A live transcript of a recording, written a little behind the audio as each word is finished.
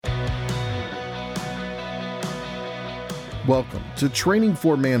Welcome to Training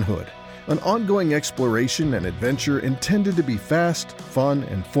for Manhood, an ongoing exploration and adventure intended to be fast, fun,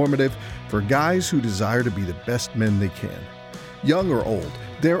 and informative for guys who desire to be the best men they can. Young or old,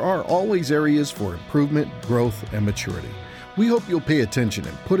 there are always areas for improvement, growth, and maturity. We hope you'll pay attention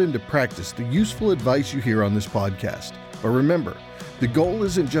and put into practice the useful advice you hear on this podcast. But remember, the goal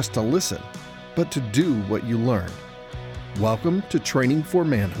isn't just to listen, but to do what you learn. Welcome to Training for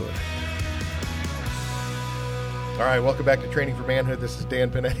Manhood. All right, welcome back to Training for Manhood. This is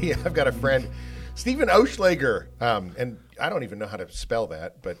Dan Panetti. I've got a friend, Stephen Oeschlager, and I don't even know how to spell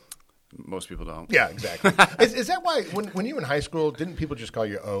that, but most people don't. Yeah, exactly. Is that why when you were in high school, didn't people just call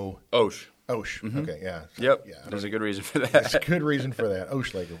you Oesch? Oesch. Mm-hmm. Okay, yeah. Yep. Yeah, there's a good reason for that. There's a good reason for that.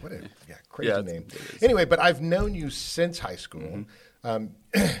 Oeschlager. What a crazy name. Anyway, but I've known you since high school.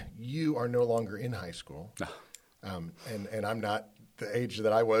 Mm-hmm. You are no longer in high school. No. And I'm not the age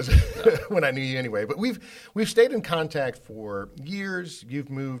that I was when I knew you anyway. But we've stayed in contact for years.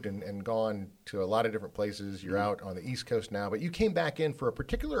 You've moved and gone to a lot of different places. You're out on the East Coast now. But you came back in for a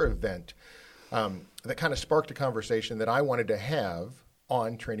particular event that kind of sparked a conversation that I wanted to have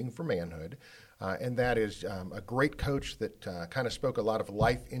on Training for Manhood. And that is a great coach that kind of spoke a lot of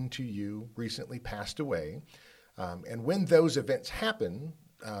life into you, recently passed away. And when those events happen,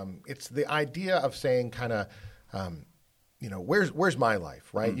 it's the idea of saying kind of, where's my life,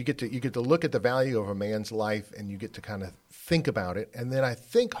 right? Mm. You get to look at the value of a man's life, and you get to kind of think about it. And then I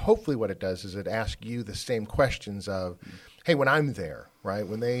think hopefully what it does is it asks you the same questions of, hey, when I'm there, right?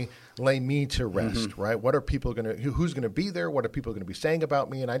 When they lay me to rest, right? What are people who's going to be there? What are people going to be saying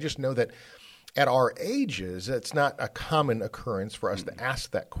about me? And I just know that at our ages, it's not a common occurrence for us to ask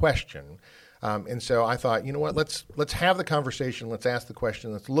that question. And so I thought, you know what, let's have the conversation. Let's ask the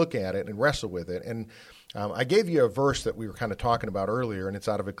question. Let's look at it and wrestle with it. And I gave you a verse that we were kind of talking about earlier, and it's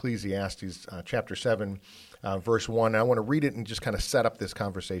out of Ecclesiastes chapter 7, verse 1. I want to read it and just kind of set up this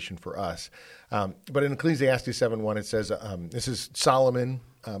conversation for us. But in Ecclesiastes 7:1, it says, this is Solomon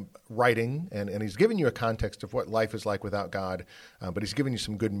writing, and he's giving you a context of what life is like without God, but he's giving you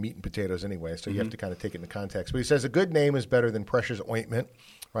some good meat and potatoes anyway, so you have to kind of take it into context. But he says, a good name is better than precious ointment,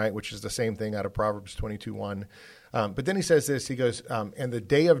 right, which is the same thing out of Proverbs 22:1. But then he says this, he goes, and the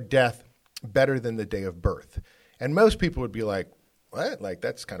day of death better than the day of birth. And most people would be like, what? Like,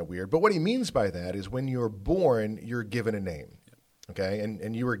 that's kind of weird. But what he means by that is when you're born, you're given a name. Okay,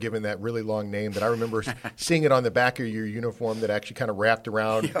 and you were given that really long name that I remember seeing it on the back of your uniform that actually kind of wrapped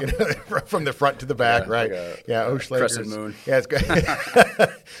around from the front to the back, right? Oeschlager. Crescent moon. Yeah, it's good.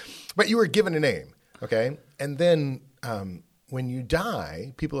 But you were given a name, okay? And then when you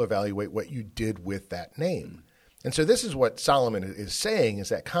die, people evaluate what you did with that name. And so this is what Solomon is saying, is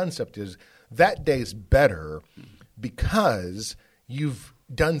that concept is that day's better because you've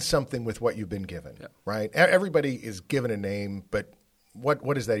done something with what you've been given, right? Everybody is given a name, but what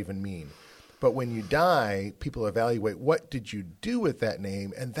does that even mean? But when you die, people evaluate what did you do with that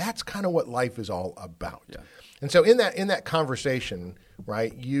name, and that's kind of what life is all about. Yeah. And so in that conversation,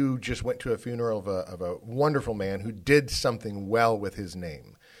 right, you just went to a funeral of a wonderful man who did something well with his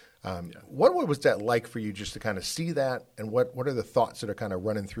name. What was that like for you just to kind of see that, and what are the thoughts that are kind of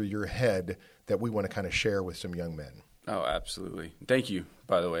running through your head that we want to kind of share with some young men? Oh, absolutely. Thank you,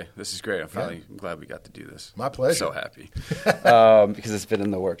 by the way. This is great. I'm glad we got to do this. My pleasure. I'm so happy. Because it's been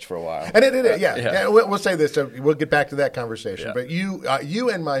in the works for a while. And it is, yeah. We'll say this. So we'll get back to that conversation. Yeah. But you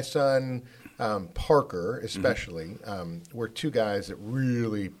and my son, Parker especially, were two guys that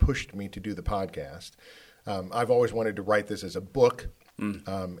really pushed me to do the podcast. I've always wanted to write this as a book.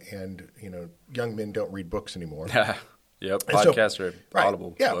 And, young men don't read books anymore. Yep, podcasts are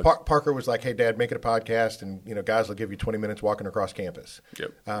audible. Yeah, Parker was like, hey, Dad, make it a podcast, and, guys will give you 20 minutes walking across campus.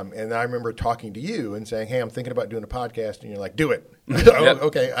 Yep. And I remember talking to you and saying, hey, I'm thinking about doing a podcast, and you're like, do it.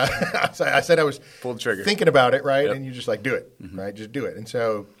 Okay. I said I was pull the trigger, thinking about it, right? Yep. And you're just like, do it, right? Just do it. And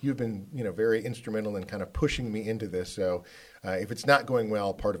so you've been, very instrumental in kind of pushing me into this. So if it's not going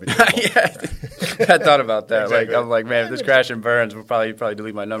well, part of it is your fault. I thought about that. Exactly. I'm like, man, if this crash and burns, we'll probably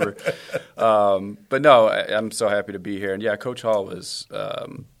delete my number. But no, I'm so happy to be here. And yeah, Coach Hall was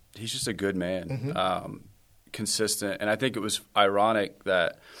he's just a good man, consistent. And I think it was ironic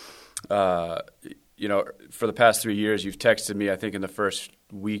that for the past 3 years, you've texted me, I think in the first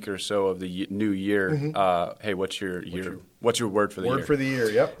week or so of the new year, hey, what's your word for the year? Word for the year,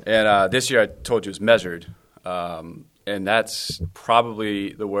 yep. And this year I told you it was measured. And that's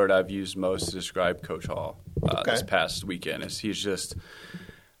probably the word I've used most to describe Coach Hall this past weekend. He's just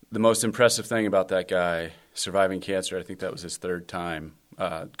the most impressive thing about that guy, surviving cancer. I think that was his third time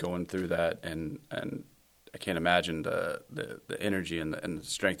going through that. And can't imagine the energy and the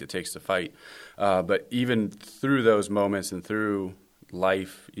strength it takes to fight. But even through those moments and through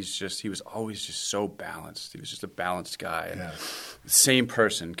life, he was always just so balanced. He was just a balanced guy. Yeah. Same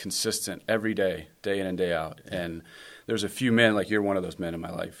person, consistent every day, day in and day out. And there's a few men, like you're one of those men in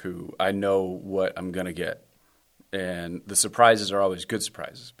my life, who I know what I'm going to get. And the surprises are always good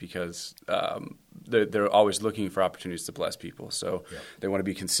surprises because they're always looking for opportunities to bless people. So they want to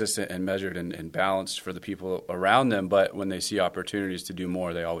be consistent and measured and balanced for the people around them. But when they see opportunities to do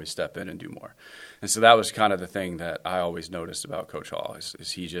more, they always step in and do more. And so that was kind of the thing that I always noticed about Coach Hall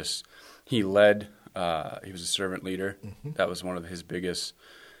is he led. He was a servant leader. Mm-hmm. That was one of his biggest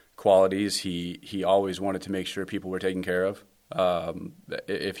qualities. He always wanted to make sure people were taken care of.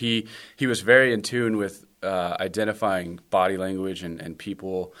 If he was very in tune with identifying body language and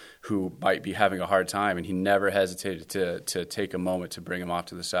people who might be having a hard time, and he never hesitated to take a moment to bring them off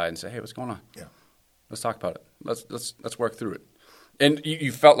to the side and say, "Hey, what's going on? Yeah, let's talk about it. Let's work through it." And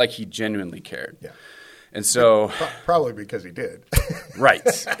you felt like he genuinely cared. Yeah. And so probably because he did.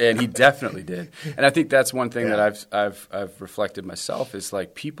 Right. And he definitely did. And I think that's one thing that I've reflected myself is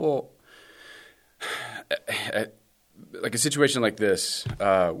like people like a situation like this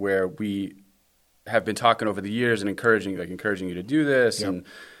where we have been talking over the years and encouraging you to do this, and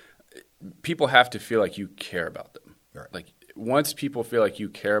people have to feel like you care about them. Right. Like once people feel like you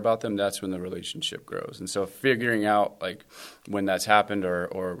care about them, that's when the relationship grows. And so figuring out like when that's happened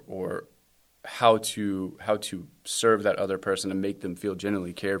or how to serve that other person and make them feel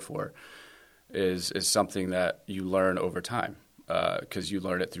genuinely cared for is something that you learn over time. Because you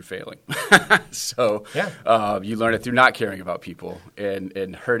learn it through failing. So you learn it through not caring about people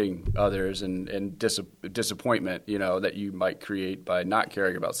and hurting others and disappointment, that you might create by not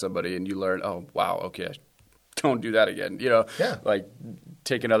caring about somebody. And you learn, oh, wow, okay, don't do that again. Like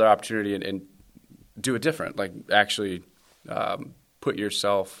take another opportunity and do it different. Like actually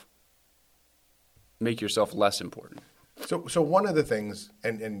make yourself less important. So one of the things,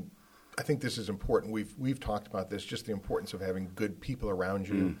 and I think this is important. We've talked about this, just the importance of having good people around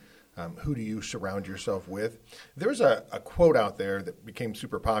you. Who do you surround yourself with? There's a quote out there that became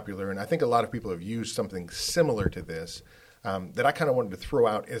super popular, and I think a lot of people have used something similar to this that I kind of wanted to throw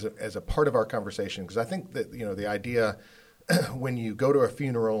out as a part of our conversation, because I think that the idea when you go to a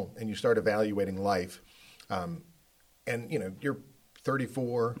funeral and you start evaluating life, and you're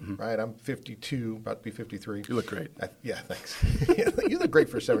 34, right? I'm 52, about to be 53. You look great. Thanks. You look great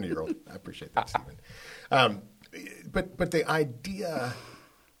for a 70-year-old. I appreciate that, Stephen. But the idea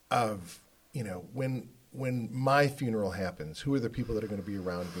of, when my funeral happens, who are the people that are going to be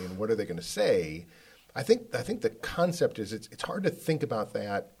around me and what are they going to say? I think the concept is it's hard to think about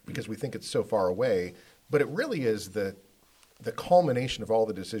that because we think it's so far away, but it really is the culmination of all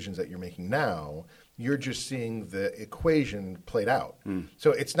the decisions that you're making now. You're just seeing the equation played out.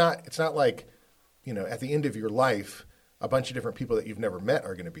 So it's not like, at the end of your life, a bunch of different people that you've never met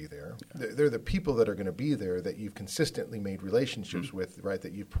are going to be there. They're the people that are going to be there that you've consistently made relationships with, right?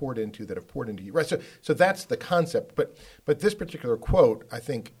 That you've poured into, that have poured into you, right? So that's the concept. But this particular quote, I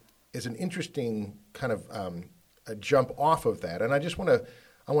think, is an interesting kind of a jump off of that. And I just want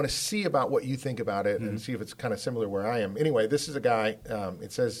to see about what you think about it and see if it's kind of similar where I am. Anyway, this is a guy.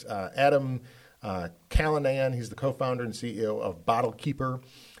 It says Adam Callanan. He's the co-founder and CEO of Bottle Keeper.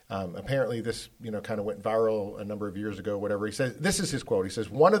 Apparently this, kind of went viral a number of years ago, whatever. He says, this is his quote. He says,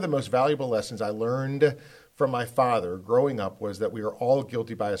 "One of the most valuable lessons I learned from my father growing up was that we are all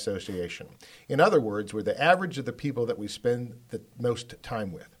guilty by association. In other words, we're the average of the people that we spend the most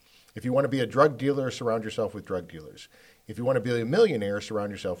time with. If you want to be a drug dealer, surround yourself with drug dealers. If you want to be a millionaire,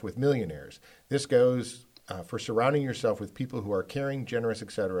 surround yourself with millionaires. This goes for surrounding yourself with people who are caring, generous,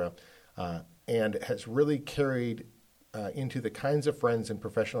 etc., and has really carried into the kinds of friends and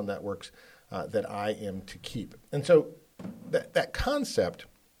professional networks that I am to keep." And so that concept,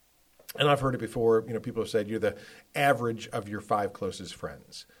 and I've heard it before, people have said you're the average of your 5 closest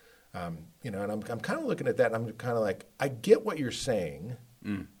friends. And I'm kind of looking at that, and I'm kind of like, I get what you're saying,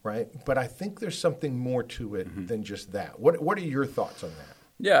 right? But I think there's something more to it than just that. What are your thoughts on that?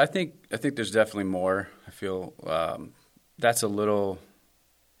 Yeah, I think there's definitely more. I feel that's a little,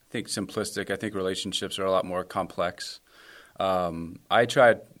 I think, simplistic. I think relationships are a lot more complex. I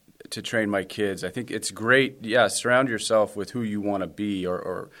tried to train my kids. I think it's great. Yeah, surround yourself with who you want to be,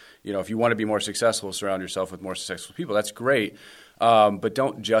 or if you want to be more successful, surround yourself with more successful people. That's great, but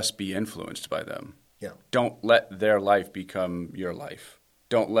don't just be influenced by them. Yeah. Don't let their life become your life.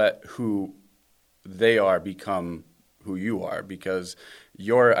 Don't let who they are become who you are, because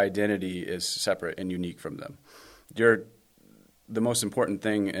your identity is separate and unique from them. You're the most important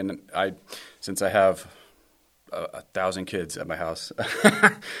thing, and since I have 1,000 kids at my house.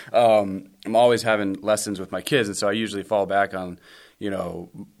 I'm always having lessons with my kids, and so I usually fall back on,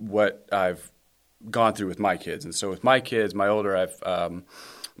 what I've gone through with my kids. And so with my kids, my older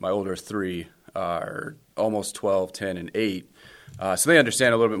 3 are almost 12, 10, and 8. So they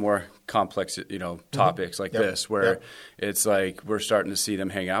understand a little bit more complex, topics like this, where it's like we're starting to see them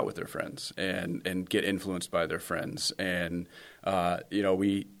hang out with their friends and get influenced by their friends. And,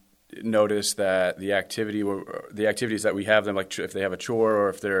 we notice that the activities that we have them, like if they have a chore or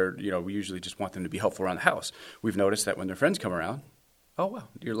if they're, we usually just want them to be helpful around the house. We've noticed that when their friends come around, oh, wow,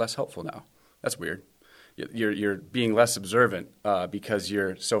 you're less helpful now. That's weird. You're being less observant because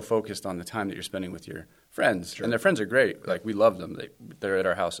you're so focused on the time that you're spending with your friends. Sure. And their friends are great. Like, we love them. They're at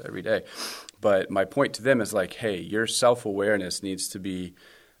our house every day. But my point to them is like, hey, your self-awareness needs to be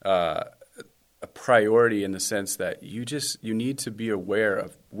a priority in the sense that you need to be aware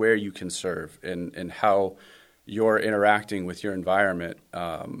of where you can serve and how you're interacting with your environment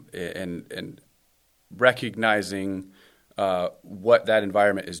and recognizing what that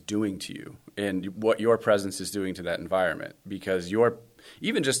environment is doing to you and what your presence is doing to that environment, because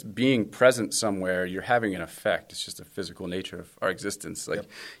even just being present somewhere, you're having an effect. It's just a physical nature of our existence. Like,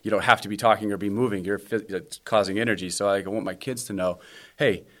 you don't have to be talking or be moving. It's causing energy. So I want my kids to know,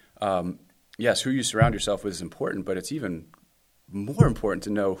 hey, yes, who you surround yourself with is important, but it's even more important to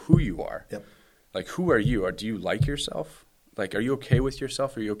know who you are. Yep. Like, who are you? Or do you like yourself? Like, are you okay with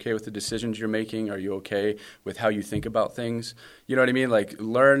yourself? Are you okay with the decisions you're making? Are you okay with how you think about things? You know what I mean? Like,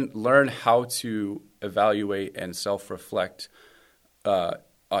 learn how to evaluate and self-reflect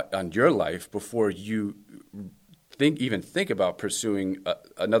on your life before you even think about pursuing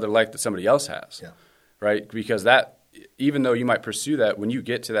another life that somebody else has, right? Because even though you might pursue that, when you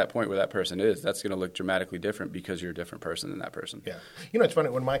get to that point where that person is, that's going to look dramatically different because you're a different person than that person. Yeah. It's funny,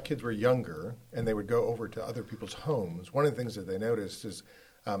 when my kids were younger and they would go over to other people's homes, one of the things that they noticed is,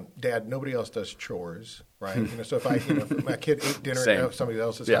 Dad, nobody else does chores, right? So if if my kid ate dinner at somebody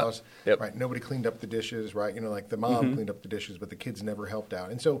else's house, right? Nobody cleaned up the dishes, right? Like the mom cleaned up the dishes, but the kids never helped out.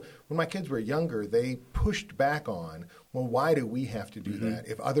 And so when my kids were younger, they pushed back on, well, why do we have to do that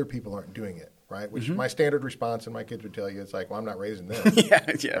if other people aren't doing it? Right, which my standard response, and my kids would tell you, it's like, well, I'm not raising them.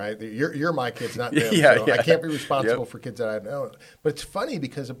 Right? You're my kids, not them. I can't be responsible for kids that I know. But it's funny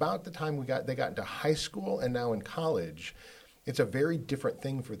because about the time they got into high school and now in college, it's a very different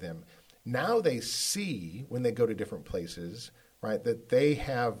thing for them. Now they see when they go to different places, right, that they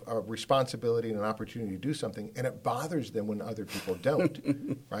have a responsibility and an opportunity to do something, and it bothers them when other people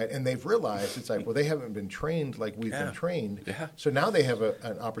don't, right? And they've realized it's like, well, they haven't been trained like we've been trained. Yeah. So now they have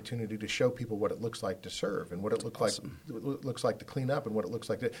an opportunity to show people what it looks like to serve and what it looks like to clean up and what it looks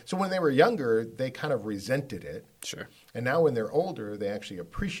like to. So when they were younger, they kind of resented it. Sure. And now when they're older, they actually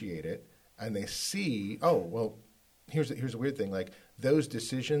appreciate it and they see, oh, well, here's a weird thing. Like, those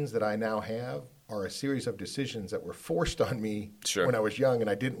decisions that I now have are a series of decisions that were forced on me when I was young and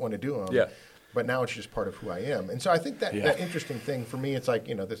I didn't want to do them. Yeah. But now it's just part of who I am. And so I think that interesting thing for me, it's like,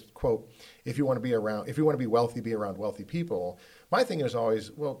 this quote, if you want to be wealthy, be around wealthy people. My thing is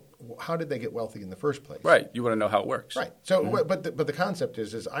always, well, how did they get wealthy in the first place? Right. You want to know how it works. Right. So, but the concept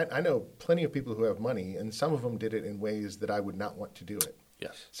is I know plenty of people who have money, and some of them did it in ways that I would not want to do it.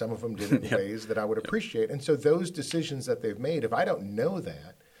 Yes. Some of them did it in ways that I would appreciate. And so those decisions that they've made, if I don't know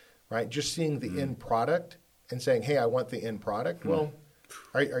that, right, just seeing the end product and saying, hey, I want the end product, well,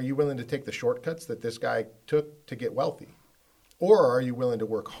 are you willing to take the shortcuts that this guy took to get wealthy? Or are you willing to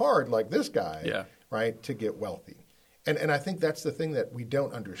work hard like this guy, right, to get wealthy? And I think that's the thing that we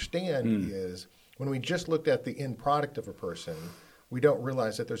don't understand is when we just looked at the end product of a person, we don't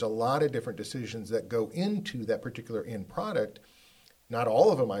realize that there's a lot of different decisions that go into that particular end product. Not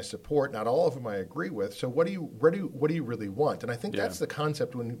all of them I support, not all of them I agree with. So what do you really want? And I think that's the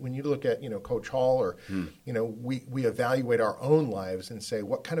concept when you look at Coach Hall or we evaluate our own lives and say,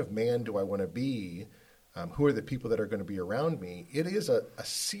 what kind of man do I want to be? Who are the people that are going to be around me? It is a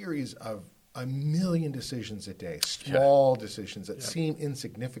series of a million decisions a day, small decisions that seem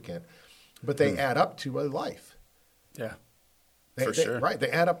insignificant, but they add up to a life. Yeah. For sure. Right. They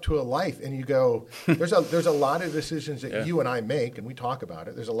add up to a life, and you go, there's a lot of decisions that you and I make, and we talk about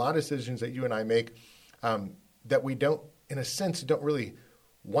it. There's a lot of decisions that you and I make that we don't, in a sense, don't really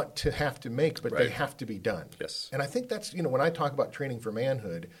want to have to make, but they have to be done. Yes. And I think that's, when I talk about training for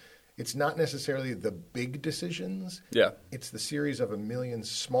manhood, it's not necessarily the big decisions. Yeah. It's the series of a million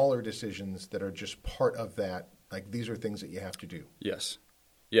smaller decisions that are just part of that. Like, these are things that you have to do. Yes.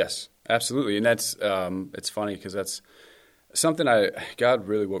 Yes, absolutely. And that's, it's funny because that's something God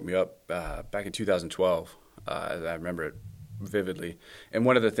really woke me up back in 2012. I remember it vividly. And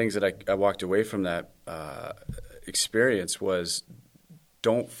one of the things that I walked away from that experience was,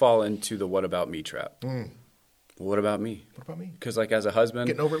 don't fall into the "what about me" trap. What about me? What about me? Because like as a husband,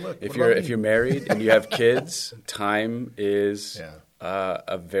 getting overlooked. If you're married and you have kids, time is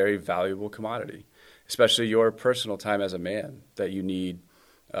a very valuable commodity, especially your personal time as a man that you need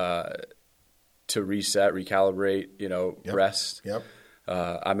to reset, recalibrate, rest. Yep.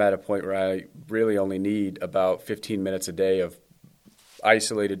 I'm at a point where I really only need about 15 minutes a day of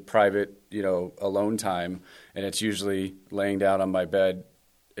isolated, private, alone time, and it's usually laying down on my bed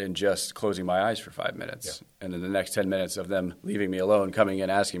and just closing my eyes for 5 minutes, and then the next 10 minutes of them leaving me alone, coming in,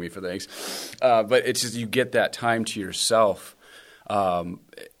 asking me for things. But it's just you get that time to yourself, and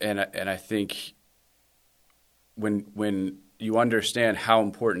I think when you understand how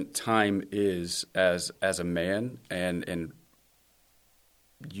important time is as a man, and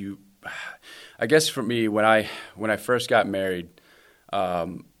you, I guess for me, when I first got married, I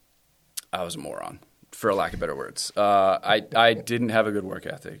was a moron, for lack of better words. I didn't have a good work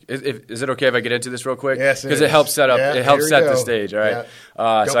ethic. Is it okay if I get into this real quick? Yes, because it helps set up. Yeah, it helps set the stage. All right.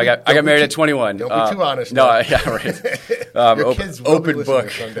 Yeah. So I got married at 21. Don't be too honest. No, yeah, right. Your kids will open be book.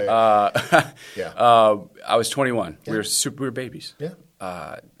 Someday. I was 21. Yeah. We were babies. Yeah.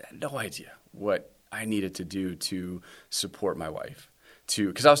 Had no idea what I needed to do to support my wife.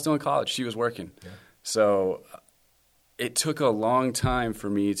 Because I was still in college, she was working. Yeah. So it took a long time for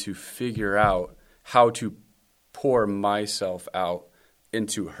me to figure out how to pour myself out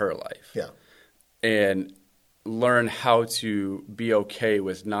into her life. Yeah. And learn how to be okay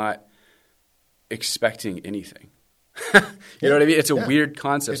with not expecting anything. You know what I mean? It's a weird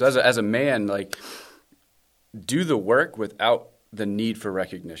concept. So as a man, like, do the work without the need for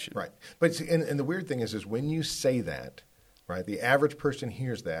recognition. Right. But and the weird thing is when you say that, right, the average person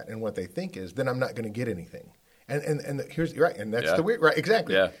hears that, and what they think is, then I'm not going to get anything. And here's right, and that's the weird, right?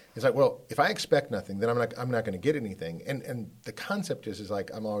 Exactly. Yeah. It's like, well, if I expect nothing, then I'm not going to get anything. And the concept is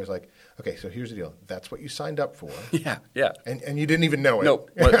like, I'm always like, okay, so here's the deal. That's what you signed up for. Yeah. Yeah. And you didn't even know it. Nope.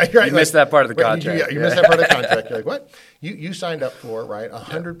 Right? You missed that part of the contract. You missed that part of the contract. You're like, what? You signed up for, right?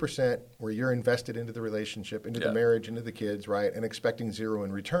 100% where you're invested into the relationship, into the marriage, into the kids, right? And expecting zero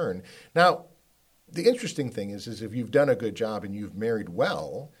in return. Now, the interesting thing is if you've done a good job and you've married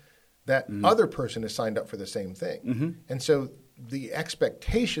well, that other person is signed up for the same thing. Mm-hmm. And so the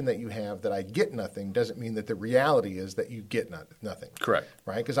expectation that you have that I get nothing doesn't mean that the reality is that you get nothing. Correct.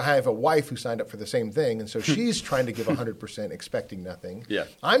 Right? Because I have a wife who signed up for the same thing, and so she's trying to give 100% expecting nothing. Yeah.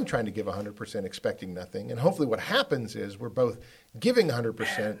 I'm trying to give 100% expecting nothing. And hopefully what happens is we're both giving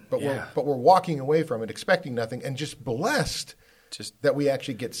 100%, but we're walking away from it expecting nothing and just blessed that we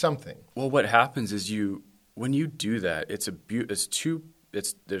actually get something. Well, what happens is when you do that,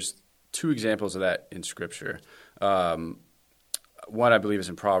 there's two examples of that in Scripture. One I believe is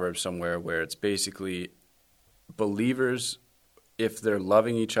in Proverbs somewhere, where it's basically believers, if they're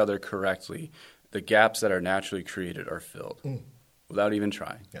loving each other correctly, the gaps that are naturally created are filled without even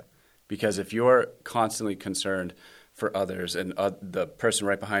trying. Yeah. Because if you're constantly concerned for others and the person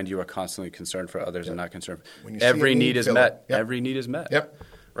right behind you are constantly concerned for others and not concerned, every need is met. Yep. Every need is met. Yep.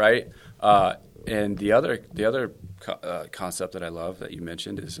 Right? And the other concept that I love that you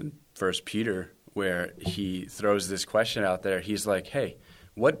mentioned is in 1 Peter, where he throws this question out there. He's like, hey,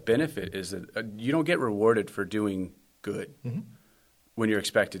 what benefit is it? You don't get rewarded for doing good when you're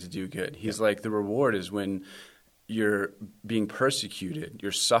expected to do good. He's like, the reward is when you're being persecuted,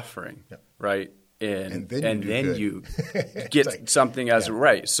 you're suffering, right? And then you get like, something as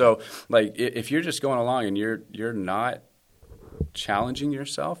right. So like if you're just going along and you're not challenging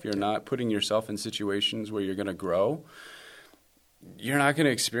yourself, you're not putting yourself in situations where you're going to grow, you're not going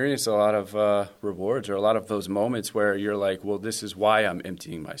to experience a lot of rewards or a lot of those moments where you're like, well, this is why I'm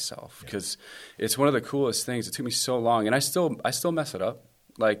emptying myself. Because it's one of the coolest things. It took me so long, and I still mess it up.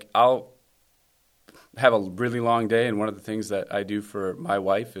 Like I'll have a really long day, and one of the things that I do for my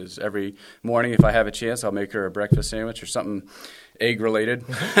wife is every morning, if I have a chance, I'll make her a breakfast sandwich or something egg-related,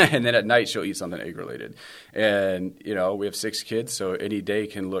 and then at night she'll eat something egg-related. And, we have 6 kids, so any day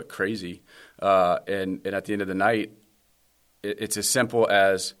can look crazy. And at the end of the night, it's as simple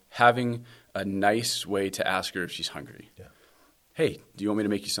as having a nice way to ask her if she's hungry. Yeah. Hey, do you want me to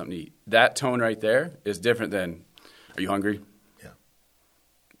make you something to eat? That tone right there is different than, are you hungry? Yeah.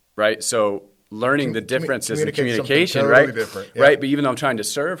 Right? So learning the differences in communication, totally different. Yeah. Right? But even though I'm trying to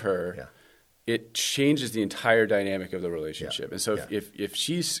serve her, it changes the entire dynamic of the relationship. Yeah. And so if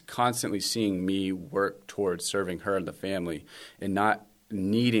she's constantly seeing me work towards serving her and the family and not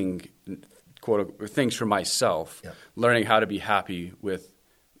needing quote things for myself, learning how to be happy with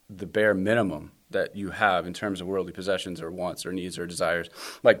the bare minimum that you have in terms of worldly possessions or wants or needs or desires,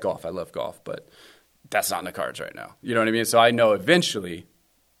 like golf. I love golf, but that's not in the cards right now. You know what I mean? So I know eventually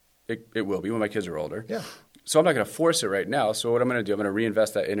it will be when my kids are older. Yeah. So I'm not going to force it right now. So what I'm going to do, I'm going to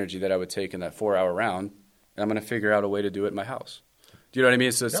reinvest that energy that I would take in that 4-hour round, and I'm going to figure out a way to do it in my house. Do you know what I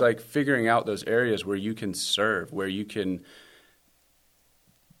mean? So it's like figuring out those areas where you can serve, where you can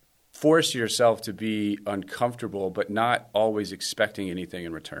force yourself to be uncomfortable, but not always expecting anything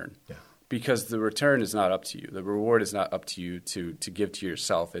in return. Yeah. Because the return is not up to you. The reward is not up to you to give to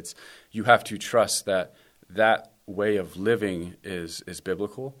yourself. It's you have to trust that way of living is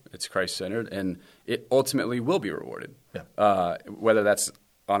biblical. It's Christ-centered, and it ultimately will be rewarded. Yeah. Whether that's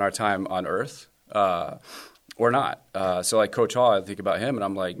on our time on earth or not. So like Coach Hall, I think about him, and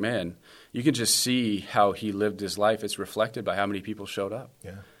I'm like, man, you can just see how he lived his life. It's reflected by how many people showed up.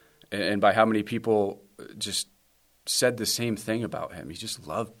 Yeah. And by how many people just said the same thing about him. He just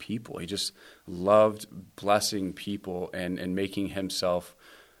loved people. He just loved blessing people and making himself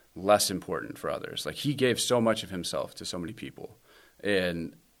less important for others. Like he gave so much of himself to so many people.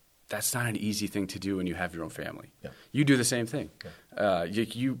 And that's not an easy thing to do when you have your own family. Yeah. You do the same thing. Yeah.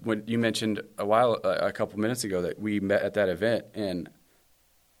 When you mentioned a couple minutes ago that we met at that event, and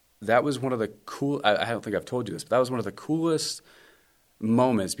that was one of the I don't think I've told you this, but that was one of the coolest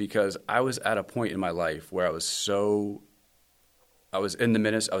moments, because I was at a point in my life where I was in the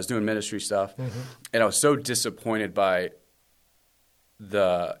ministry, I was doing ministry stuff, and I was so disappointed by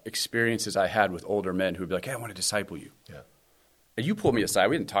the experiences I had with older men who would be like, hey, I want to disciple you. Yeah. And you pulled me aside.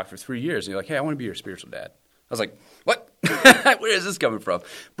 We didn't talk for 3 years, and you're like, hey, I want to be your spiritual dad. I was like, what? Where is this coming from?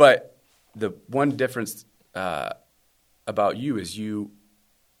 But the one difference about you is you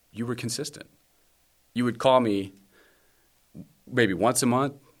were consistent. You would call me maybe once a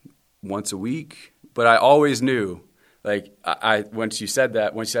month, once a week, but I always knew, like, once you said, hey, I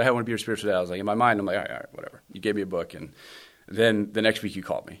want to be your spiritual dad, I was like, in my mind, I'm like, all right, whatever. You gave me a book, and then the next week you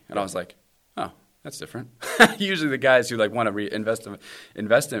called me, and I was like, oh, that's different. Usually the guys who like want to invest in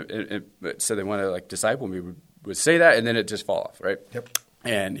so they want to like disciple me would say that, and then it just fall off, right? Yep.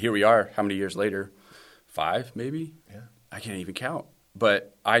 And here we are, how many years later? 5, maybe? Yeah. I can't even count.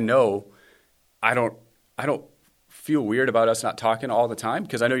 But I know I don't feel weird about us not talking all the time,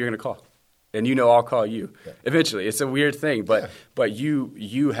 because I know you're going to call. And you know I'll call you eventually. It's a weird thing, but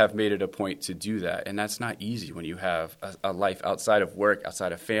you have made it a point to do that, and that's not easy when you have a life outside of work,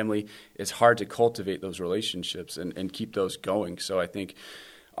 outside of family. It's hard to cultivate those relationships and keep those going. So I think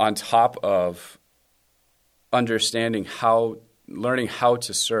on top of learning how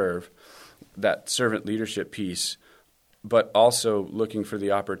to serve, that servant leadership piece, but also looking for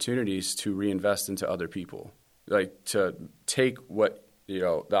the opportunities to reinvest into other people, like to take what,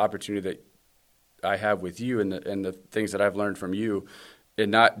 the opportunity that I have with you and the things that I've learned from you, and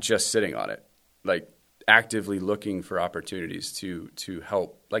not just sitting on it, like actively looking for opportunities to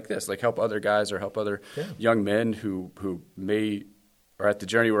help like this, like help other guys or help other young men who may are at the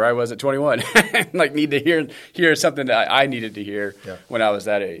journey where I was at 21, like need to hear something that I needed to hear when I was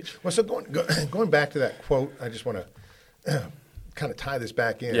that age. Well, so going back to that quote, I just want to kind of tie this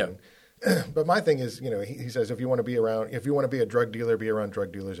back in. Yeah. But my thing is, he says, if you want to be a drug dealer, be around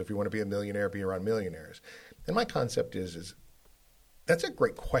drug dealers. If you want to be a millionaire, be around millionaires. And my concept is that's a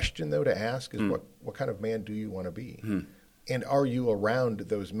great question, though, to ask, is what kind of man do you want to be? And are you around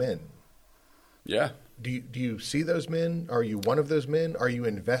those men? Yeah. Do you see those men? Are you one of those men? Are you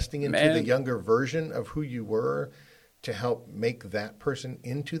investing into the younger version of who you were to help make that person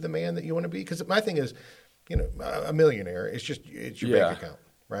into the man that you want to be? Because my thing is, a millionaire, it's your bank account.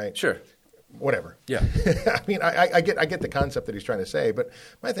 Right? Sure. Whatever. Yeah. I mean, I get the concept that he's trying to say, but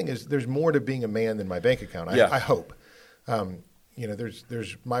my thing is, there's more to being a man than my bank account. I hope.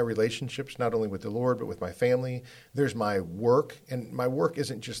 There's my relationships, not only with the Lord, but with my family. There's my work, and my work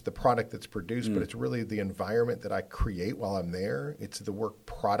isn't just the product that's produced, but it's really the environment that I create while I'm there. It's the work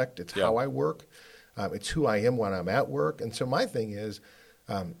product. It's how I work. It's who I am when I'm at work. And so my thing is,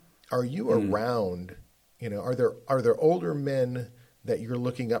 are you around? Are there older men that you're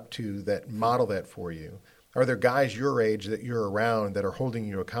looking up to that model that for you? Are there guys your age that you're around that are holding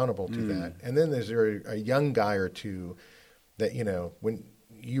you accountable to that? And then is there a young guy or two that, when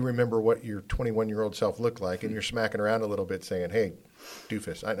you remember what your 21-year-old self looked like and you're smacking around a little bit saying, hey,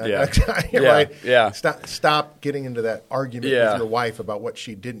 doofus, right? Yeah. Stop getting into that argument with your wife about what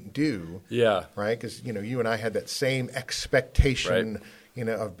she didn't do. Yeah. Right? Because, you and I had that same expectation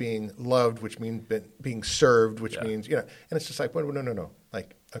of being loved, which means being served, which means, and it's just like, no.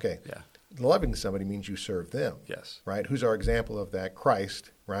 Like, okay, loving somebody means you serve them. Yes. Right? Who's our example of that?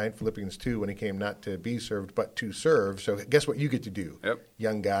 Christ, right? Philippians 2, when he came not to be served, but to serve. So guess what you get to do? Yep.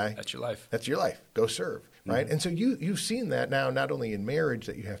 Young guy. That's your life. That's your life. Go serve, right? And so you've seen that now, not only in marriage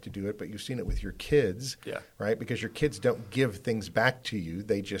that you have to do it, but you've seen it with your kids, right? Because your kids don't give things back to you.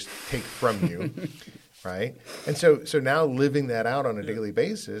 They just take from you, right? And so now living that out on a daily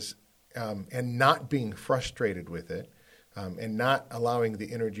basis and not being frustrated with it, and not allowing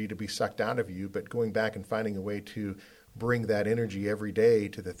the energy to be sucked out of you, but going back and finding a way to bring that energy every day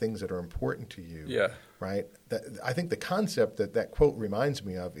to the things that are important to you, right? I think the concept that quote reminds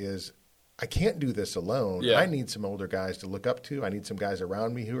me of is, I can't do this alone. I need some older guys to look up to. I need some guys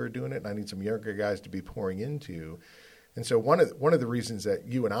around me who are doing it, and I need some younger guys to be pouring into. And so one of the reasons that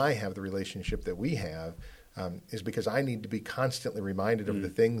you and I have the relationship that we have is because I need to be constantly reminded of the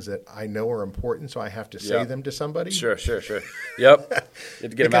things that I know are important, so I have to say them to somebody. Sure. Yep. You have to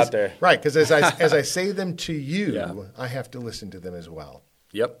get them out there. Right, because as I say them to you, I have to listen to them as well.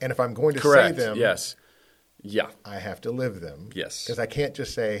 Yep. And if I'm going to say them, I have to live them. Yes. Because I can't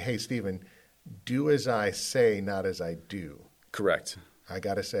just say, hey, Stephen, do as I say, not as I do. Correct. I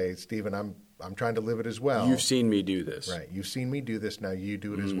got to say, Stephen, I'm trying to live it as well. You've seen me do this. Right. You've seen me do this. Now you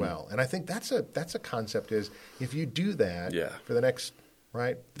do it as well. And I think that's a concept is if you do that for the next,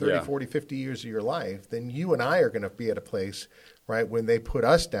 30, 40, 50 years of your life, then you and I are going to be at a place, right, when they put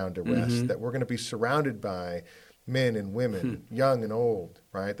us down to rest, that we're going to be surrounded by men and women, young and old,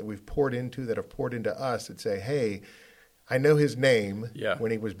 right, that we've poured into, that have poured into us that say, hey, I know his name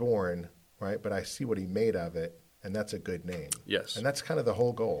when he was born, right, but I see what he made of it, and that's a good name. Yes. And that's kind of the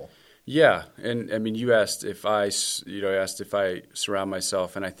whole goal. Yeah, and I mean, you asked if I surround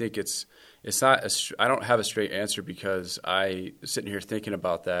myself, and I think it's not. I don't have a straight answer because I sitting here thinking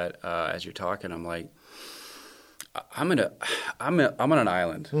about that as you're talking. I'm like, I'm on an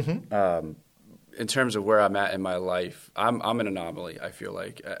island. In terms of where I'm at in my life, I'm an anomaly. I feel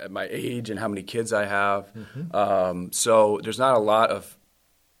like at my age and how many kids I have. So there's not a lot of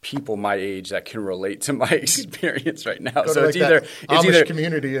people my age that can relate to my experience right now. So it's either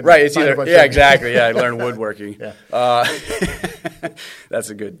community, and right? It's either exactly. I learned woodworking. That's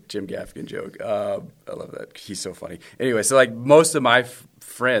a good Jim Gaffigan joke. I love that. He's so funny. Anyway, so like most of my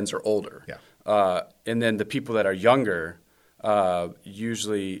friends are older, and then the people that are younger,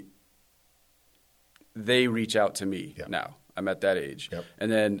 usually they reach out to me now. I'm at that age,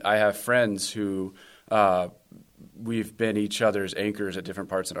 and then I have friends who. We've been each other's anchors at different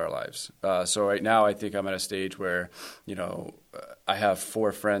parts in our lives. So right now I think I'm at a stage where, I have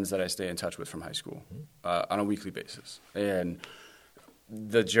 4 friends that I stay in touch with from high school on a weekly basis. And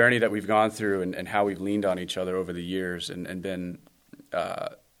the journey that we've gone through and how we've leaned on each other over the years and been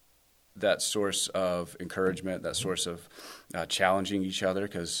that source of encouragement, that source of challenging each other,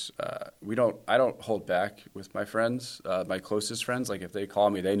 because I don't hold back with my friends, my closest friends. Like if they call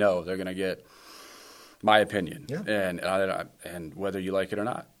me, they know they're going to get my opinion, and whether you like it or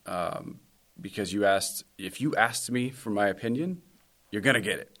not, because if you asked me for my opinion, you're going to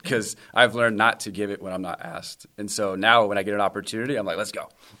get it, because I've learned not to give it when I'm not asked. And so now when I get an opportunity, I'm like, let's go.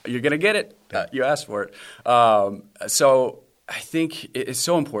 You're going to get it. You asked for it. So I think it's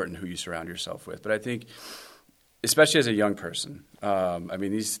so important who you surround yourself with. But I think, especially as a young person, I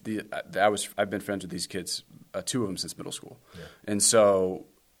mean, I've been friends with these kids, 2 of them since middle school. And so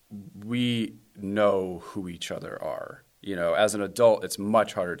we know who each other are. As an adult, it's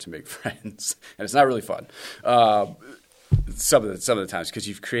much harder to make friends, and it's not really fun. Some of the times, because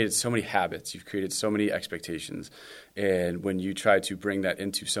you've created so many habits, you've created so many expectations, and when you try to bring that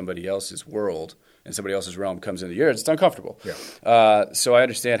into somebody else's world and somebody else's realm comes into yours, it's uncomfortable. So I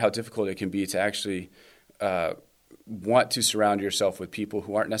understand how difficult it can be to actually want to surround yourself with people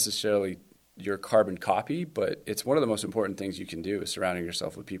who aren't necessarily your carbon copy, but it's one of the most important things you can do is surrounding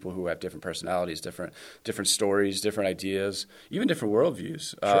yourself with people who have different personalities, different stories, different ideas, even different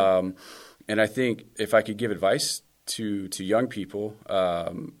worldviews. And I think if I could give advice to young people,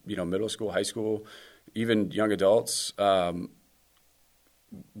 middle school, high school, even young adults, one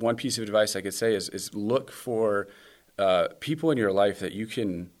piece of advice I could say is look for people in your life that you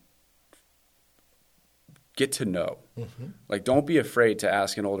can get to know. Like, don't be afraid to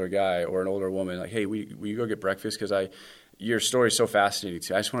ask an older guy or an older woman, like, hey, will you go get breakfast? Because your story is so fascinating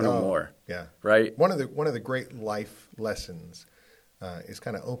to me. I just want to know more. Yeah. Right? One of the great life lessons is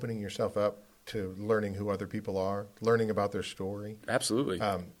kind of opening yourself up to learning who other people are, learning about their story. Absolutely.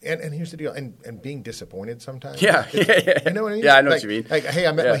 And here's the deal, and being disappointed sometimes. Yeah. You know what I mean? Yeah, I know what you mean. Like, hey,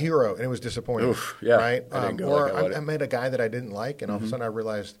 I met my hero, and it was disappointing. Oof, yeah. Right? I didn't go or like I met a guy that I didn't like, and all of a sudden I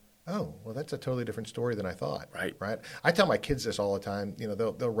realized, oh, well, that's a totally different story than I thought. Right. I tell my kids this all the time.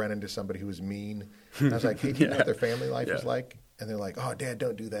 They'll run into somebody who is mean. And I was like, hey, do you know what their family life is like? And they're like, oh, Dad,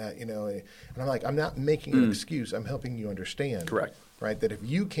 don't do that, you know. And I'm like, I'm not making an excuse. I'm helping you understand. Correct. Right? That if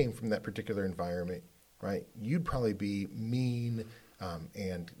you came from that particular environment, right, you'd probably be mean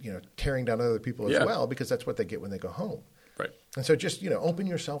and, you know, tearing down other people as well, because that's what they get when they go home. Right. And so just, you know, open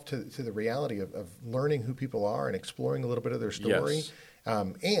yourself to the reality of learning who people are and exploring a little bit of their story.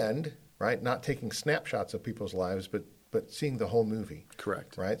 Yes. And, right, not taking snapshots of people's lives, but seeing the whole movie.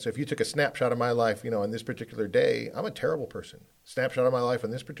 Correct. Right? So if you took a snapshot of my life, you know, on this particular day, I'm a terrible person. Snapshot of my life on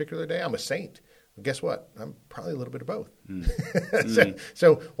this particular day, I'm a saint. Well, guess what? I'm probably a little bit of both.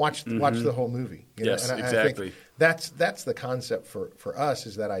 So watch the whole movie. You know? Yes, and exactly. I think that's the concept for us,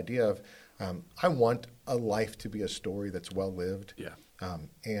 is that idea of I want a life to be a story that's well lived. Yeah.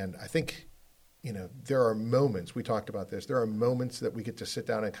 And I think, you know, there are moments, we talked about this, there are moments that we get to sit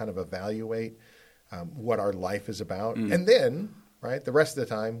down and kind of evaluate what our life is about. And then, right, the rest of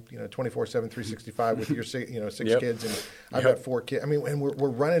the time, you know, 24/7, 365 with your 6 kids, and I've got 4 kids. I mean, and we're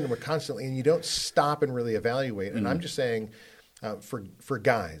running and we're constantly, and you don't stop and really evaluate. And I'm just saying, for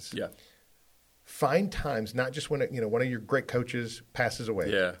guys, find times, not just when, you know, one of your great coaches passes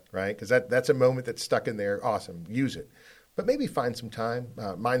away, right? Because that's a moment that's stuck in there. Awesome, use it. But maybe find some time.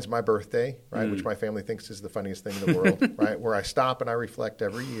 Mine's my birthday, right, which my family thinks is the funniest thing in the world, right, where I stop and I reflect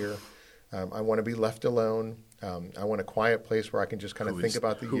every year. I want to be left alone. I want a quiet place where I can just kind of think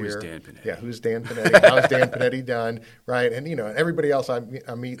about the year. Who is Dan Panetti? Yeah, who's Dan Panetti? How's Dan Panetti done? Right, and you know, everybody else I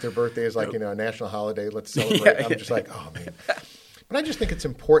meet, their birthday is like, you know, a national holiday. Let's celebrate. I'm just like, oh man. But I just think it's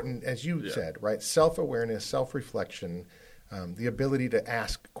important, as you said, right? Self-awareness, self-reflection, the ability to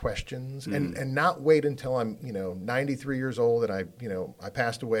ask questions, and not wait until I'm, you know, 93 years old and I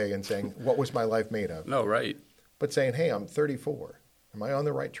passed away and saying, what was my life made of? No, right. But saying, hey, I'm 34. Am I on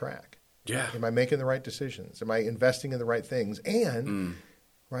the right track? Yeah. Am I making the right decisions? Am I investing in the right things? And,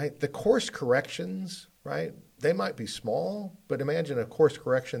 right, the course corrections, right, they might be small, but imagine a course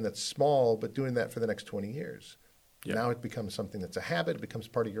correction that's small, but doing that for the next 20 years. Yeah. Now it becomes something that's a habit. It becomes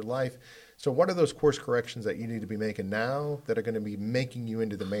part of your life. So what are those course corrections that you need to be making now that are going to be making you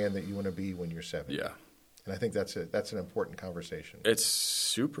into the man that you want to be when you're 70? Yeah. And I think that's an important conversation. It's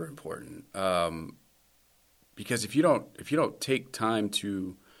super important because if you don't take time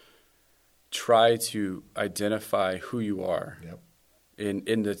to try to identify who you are in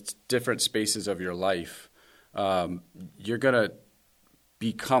the different spaces of your life, you're going to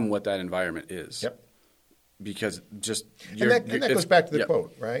become what that environment is. Yep. Because just that goes back to the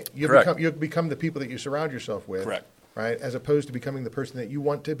quote, right? You become the people that you surround yourself with, correct? Right, as opposed to becoming the person that you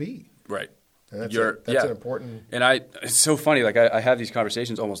want to be, right? And that's an important. And it's so funny. Like I have these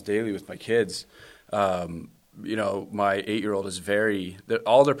conversations almost daily with my kids. You know, my 8-year-old is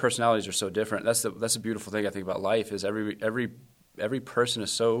all their personalities are so different. That's the beautiful thing I think about life is every person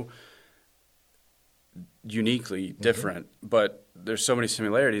is so uniquely different, but there's so many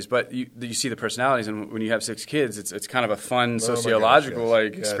similarities. But you see the personalities, and when you have 6 kids, it's kind of a fun sociological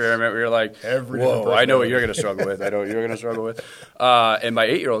experiment where you're like, whoa, I know what you're going to struggle with. I know what you're going to struggle with. And my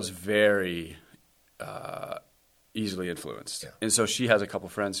 8-year-old is very easily influenced, and so she has a couple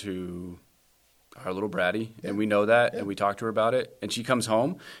friends who are a little bratty, and we know that, and we talk to her about it. And she comes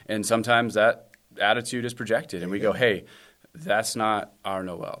home, and sometimes that attitude is projected, and we go, hey, that's not our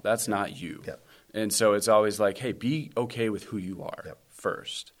Noel. That's not you. Yep. And so it's always like, hey, be okay with who you are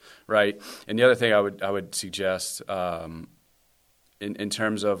first, right? And the other thing I would suggest in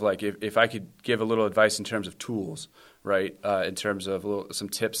terms of like if I could give a little advice in terms of tools, right? In terms of some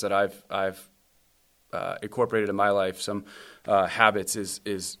tips that I've incorporated in my life, some habits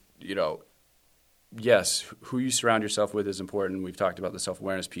is you know. Yes, who you surround yourself with is important. We've talked about the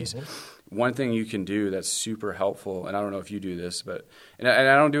self-awareness piece. One thing you can do that's super helpful, and I don't know if you do this, but and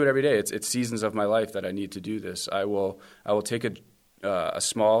I don't do it every day. It's seasons of my life that I need to do this. I will take a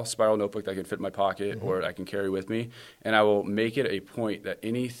small spiral notebook that I can fit in my pocket or I can carry with me, and I will make it a point that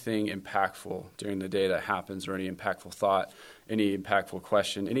anything impactful during the day that happens, or any impactful thought, any impactful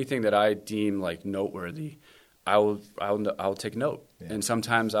question, anything that I deem like noteworthy, I'll take note. Yeah. And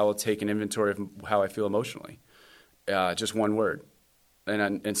sometimes I will take an inventory of how I feel emotionally, just one word.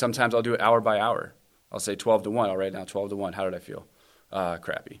 And sometimes I'll do it hour by hour. I'll say 12 to 1. I'll write down 12 to 1. How did I feel?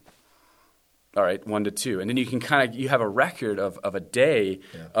 Crappy. All right, 1 to 2. And then you can you have a record of a day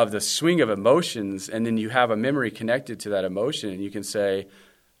of the swing of emotions, and then you have a memory connected to that emotion, and you can say,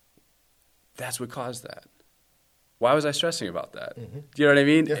 that's what caused that. Why was I stressing about that? Do you know what I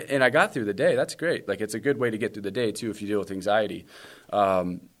mean? Yeah. And I got through the day. That's great. Like it's a good way to get through the day too if you deal with anxiety,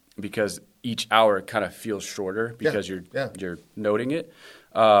 because each hour kind of feels shorter because you're noting it.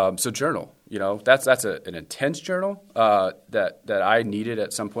 So journal. You know, that's an intense journal that I needed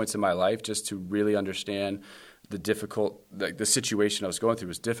at some points in my life just to really understand the situation I was going through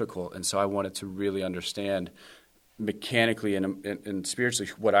was difficult, and so I wanted to really understand mechanically and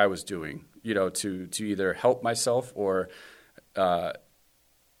spiritually what I was doing, to either help myself or, what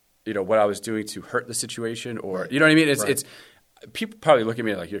I was doing to hurt the situation, or you know what I mean. It's people probably look at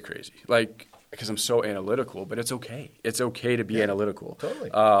me like you're crazy, like because I'm so analytical, but it's okay. It's okay to be analytical.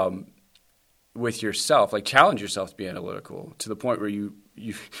 Totally. With yourself, like challenge yourself to be analytical to the point where you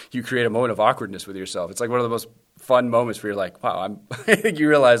create a moment of awkwardness with yourself. It's like one of the most fun moments where you're like, wow, I think you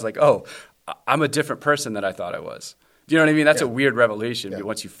realize like, oh, I'm a different person than I thought I was. Do you know what I mean? That's a weird revelation. But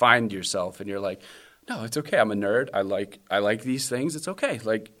once you find yourself and you're like, no, it's okay. I'm a nerd. I like these things. It's okay.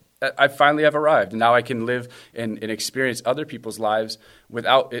 Like I finally have arrived. And now I can live and experience other people's lives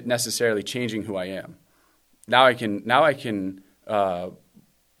without it necessarily changing who I am. Now I can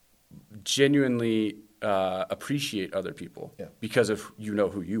genuinely appreciate other people because of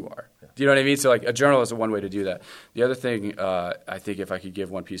who you are. Do you know what I mean? So like a journal is one way to do that. The other thing I think if I could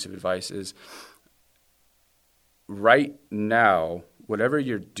give one piece of advice is right now, whatever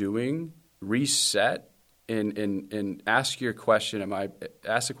you're doing, reset and ask your question.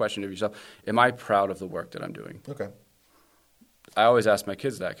 Ask the question of yourself, am I proud of the work that I'm doing? Okay. I always ask my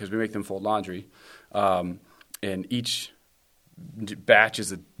kids that because we make them fold laundry, and each batch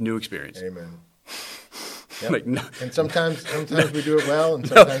is a new experience. Amen. Yep. Like, no, and sometimes we do it well, and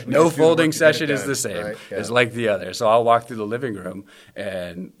sometimes no folding session is the same. Right? It's like the other. So I'll walk through the living room,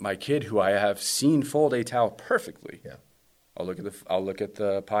 and my kid, who I have seen fold a towel perfectly, I'll look at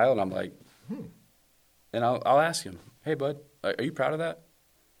the pile, and I'm like, and I'll ask him, hey bud, are you proud of that?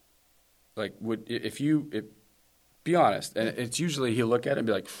 Like, be honest, and it's usually he'll look at it and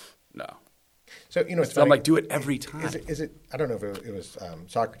be like, no. So it's so I'm like, do it every time. Is it? I don't know if it was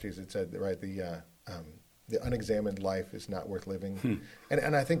Socrates that said, right? The unexamined life is not worth living,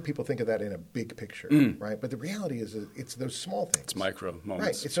 and I think people think of that in a big picture, right? But the reality is, it's those small things. It's micro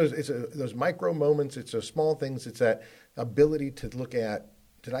moments. Right. It's those micro moments. It's those small things. It's that ability to look at,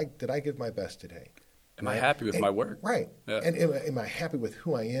 did I give my best today? Am I happy with my work? Right. Yeah. And am I happy with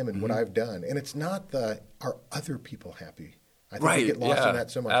who I am and what I've done? And it's not are other people happy? I think we get lost in that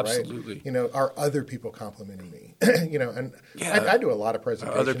so much, absolutely. Right? Are other people complimenting me? And I do a lot of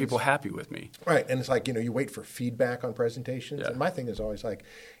presentations. Are other people happy with me? Right. And it's like, you wait for feedback on presentations. Yeah. And my thing is always like,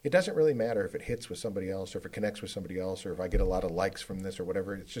 it doesn't really matter if it hits with somebody else or if it connects with somebody else or if I get a lot of likes from this or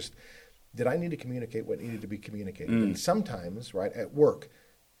whatever. It's just, did I need to communicate what needed to be communicated? And sometimes, right, at work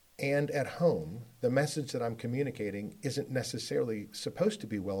and at home, the message that I'm communicating isn't necessarily supposed to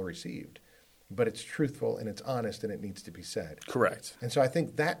be well received. But it's truthful and it's honest and it needs to be said. Correct. And so I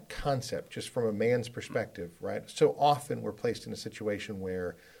think that concept, just from a man's perspective, right? So often we're placed in a situation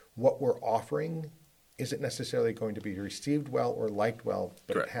where what we're offering isn't necessarily going to be received well or liked well,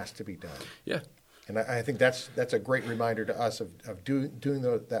 but Correct. It has to be done. Yeah. And I think that's a great reminder to us of doing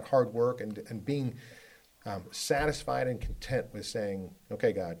that hard work and being satisfied and content with saying,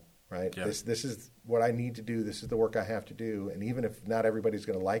 okay, God, right? Yeah. This is what I need to do. This is the work I have to do. And even if not everybody's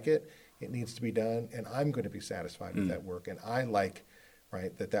going to like it, it needs to be done, and I'm going to be satisfied with that work. And I like,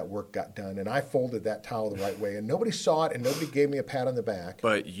 right, that work got done, and I folded that towel the right way, and nobody saw it, and nobody gave me a pat on the back.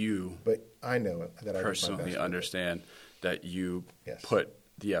 But I know it, that I personally understand that you put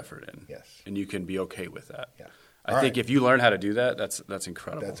the effort in, and you can be okay with that. Yeah. I think if you learn how to do that, that's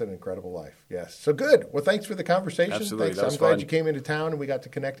incredible. That's an incredible life. Yes. So good. Well, thanks for the conversation. Absolutely. Thanks. I'm glad you came into town and we got to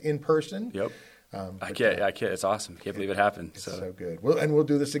connect in person. Yep. I can't. It's awesome. Can't believe it happened. It's so good. We'll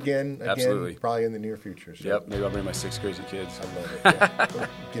do this again. Absolutely. Probably in the near future. So. Yep. Maybe I'll bring my 6 crazy kids. I love it. Yeah.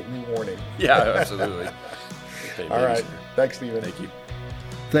 Give me warning. Yeah, absolutely. Okay, all right. Thanks, Stephen. Thank you.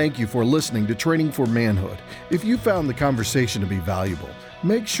 Thank you for listening to Training for Manhood. If you found the conversation to be valuable,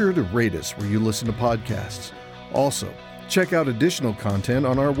 make sure to rate us where you listen to podcasts. Also, check out additional content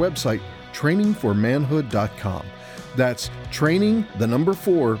on our website, trainingformanhood.com. That's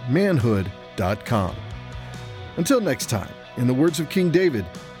training4manhood.com. Until next time, in the words of King David,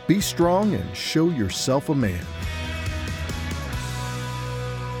 be strong and show yourself a man.